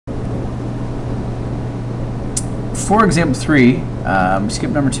for example 3,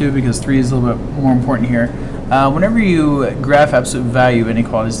 skip number 2 because 3 is a little bit more important here. Whenever you graph absolute value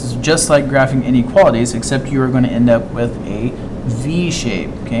inequalities, it's just like graphing inequalities, except you are going to end up with a V shape.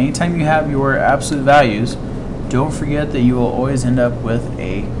 Okay, anytime you have your absolute values, don't forget that you will always end up with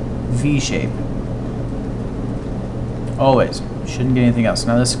a V shape. Always. Shouldn't get anything else.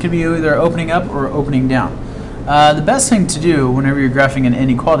 Now this could be either opening up or opening down. The best thing to do whenever you're graphing an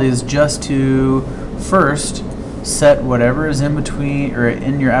inequality is just to first set whatever is in between or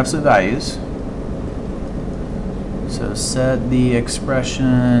in your absolute values. So set the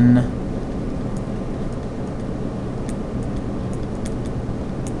expression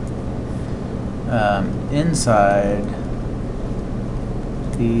inside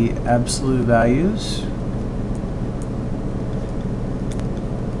the absolute values.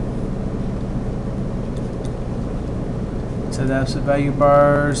 So the absolute value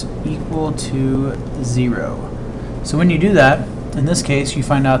bars equal to 0. So when you do that, in this case, you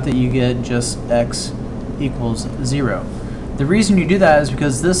find out that you get just x equals 0. The reason you do that is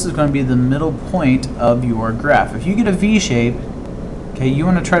because this is going to be the middle point of your graph. If you get a V shape, okay, you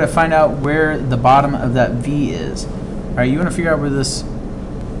want to try to find out where the bottom of that V is. All right, you want to figure out where this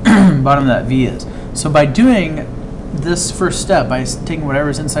bottom of that V is. So by doing this first step, by taking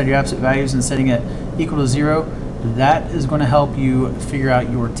whatever's inside your absolute values and setting it equal to 0, that is going to help you figure out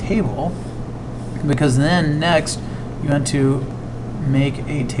your table, because then next you want to make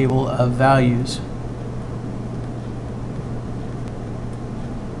a table of values.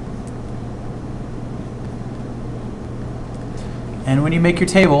 And when you make your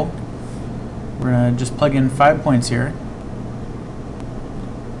table, we're going to just plug in 5 points here.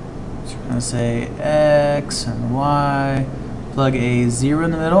 So we're going to say x and y, plug a 0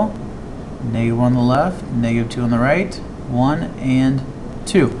 in the middle, -1 on the left, -2 on the right, 1 and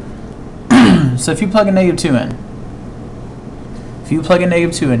 2. So if you plug a -2 in, if you plug a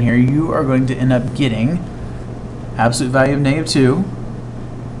 -2 in here, you are going to end up getting absolute value of -2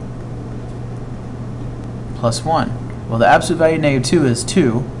 plus 1. Well, the absolute value of -2 is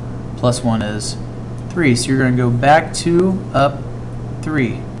 2, plus 1 is 3. So you're going to go back 2, up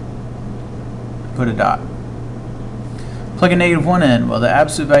 3. Put a dot. Plug a -1 in. Well, the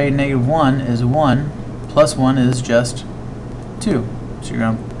absolute value of -1 is 1, plus 1 is just 2. So you're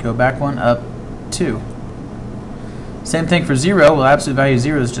going to go back 1, up 2. Same thing for 0. Well, absolute value of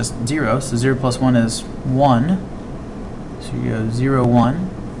 0 is just 0, so 0 plus 1 is 1. So you go 0, 1.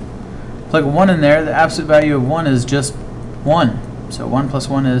 Plug a 1 in there. The absolute value of 1 is just 1. So 1 plus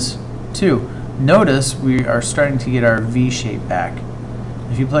 1 is 2. Notice we are starting to get our V shape back.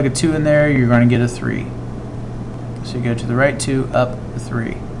 If you plug a 2 in there, you're going to get a 3. So you go to the right 2, up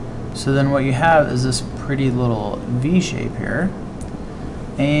 3. So then what you have is this pretty little V shape here.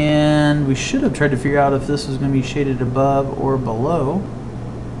 And we should have tried to figure out if this was going to be shaded above or below,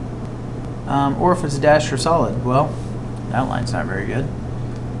 or if it's dashed or solid. Well, that line's not very good.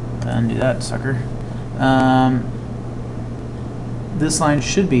 Undo that, sucker. This line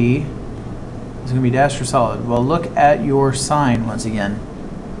should be, it's going to be dashed or solid. Well, look at your sign once again.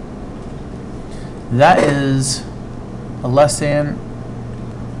 That is a less than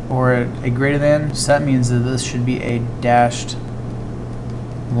or a greater than, so that means that this should be a dashed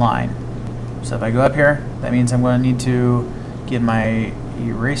line. So if I go up here, that means I'm going to need to get my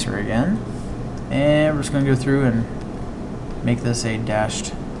eraser again, and we're just going to go through and make this a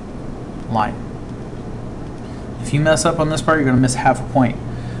dashed line. If you mess up on this part, you're going to miss half a point.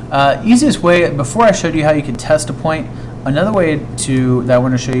 Easiest way, before I showed you how you could test a point, another way that I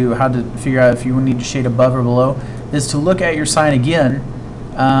want to show you how to figure out if you need to shade above or below is to look at your sign again.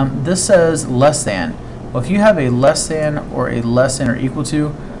 This says less than. Well, if you have a less than or equal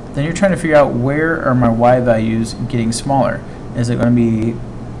to, then you're trying to figure out where are my y values getting smaller. Is it going to be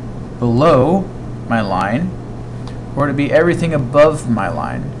below my line, or to be everything above my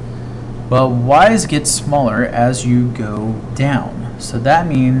line? Well, y's get smaller as you go down. So that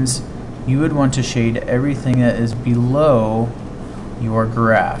means you would want to shade everything that is below your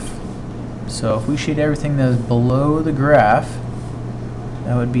graph. So if we shade everything that is below the graph,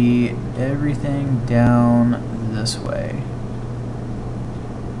 that would be everything down this way.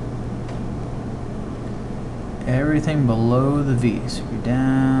 Everything below the V. So go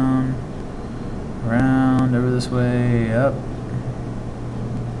down, around, over this way, up.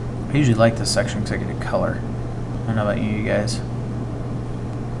 I usually like this section because I get a color. I don't know about you guys.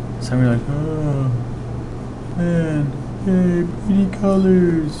 Some of you are like, oh, man, hey, pretty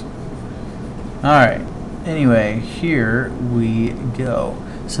colors. Alright, anyway, here we go.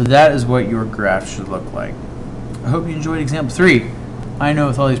 So that is what your graph should look like. I hope you enjoyed example 3. I know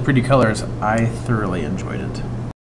with all these pretty colors, I thoroughly enjoyed it.